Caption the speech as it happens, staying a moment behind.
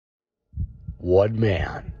one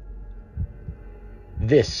man.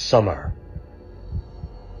 This summer,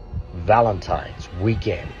 Valentine's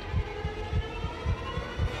weekend,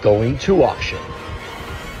 going to auction,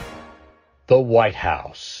 the White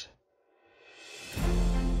House.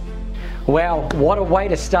 Wow, what a way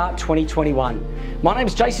to start 2021. My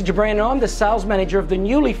name's Jason Gibran and I'm the sales manager of the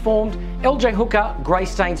newly formed LJ Hooker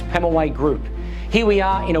Greystanes Pemulwuy Group. Here we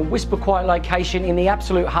are in a whisper quiet location in the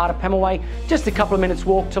absolute heart of Pemulwuy, just a couple of minutes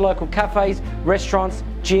walk to local cafes, restaurants,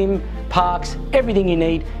 gym, parks, everything you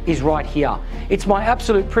need is right here. It's my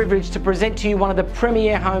absolute privilege to present to you one of the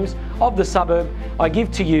premier homes of the suburb. I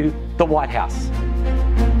give to you the White House.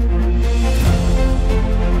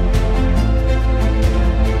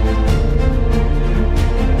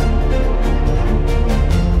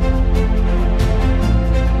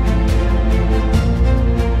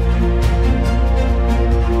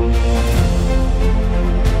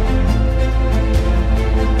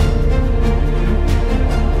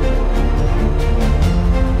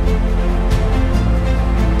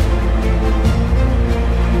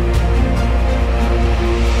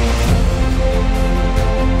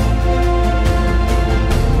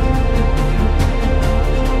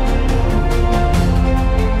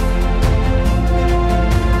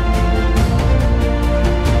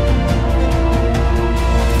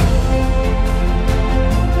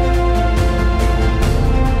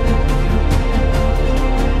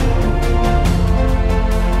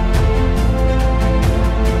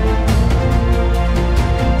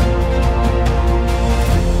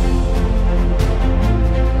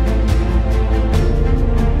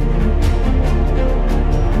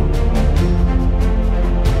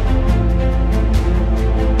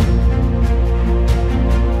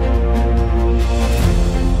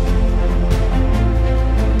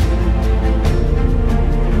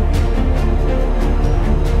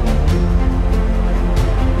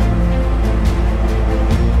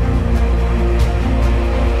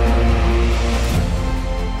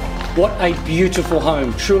 What a beautiful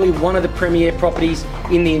home, truly one of the premier properties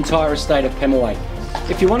in the entire estate of Pemulwuy.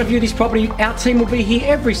 If you want to view this property, our team will be here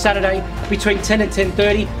every Saturday between 10 and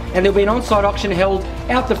 10:30, and there'll be an on-site auction held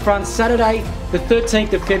out the front Saturday, the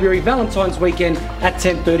 13th of February, Valentine's weekend at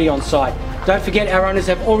 10:30 on site. Don't forget, our owners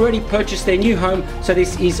have already purchased their new home, so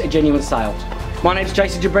this is a genuine sale. My name's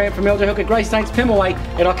Jason Gibran from LJ Hooker Greystanes Pemulwuy,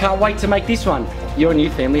 and I can't wait to make this one your new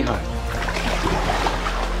family home.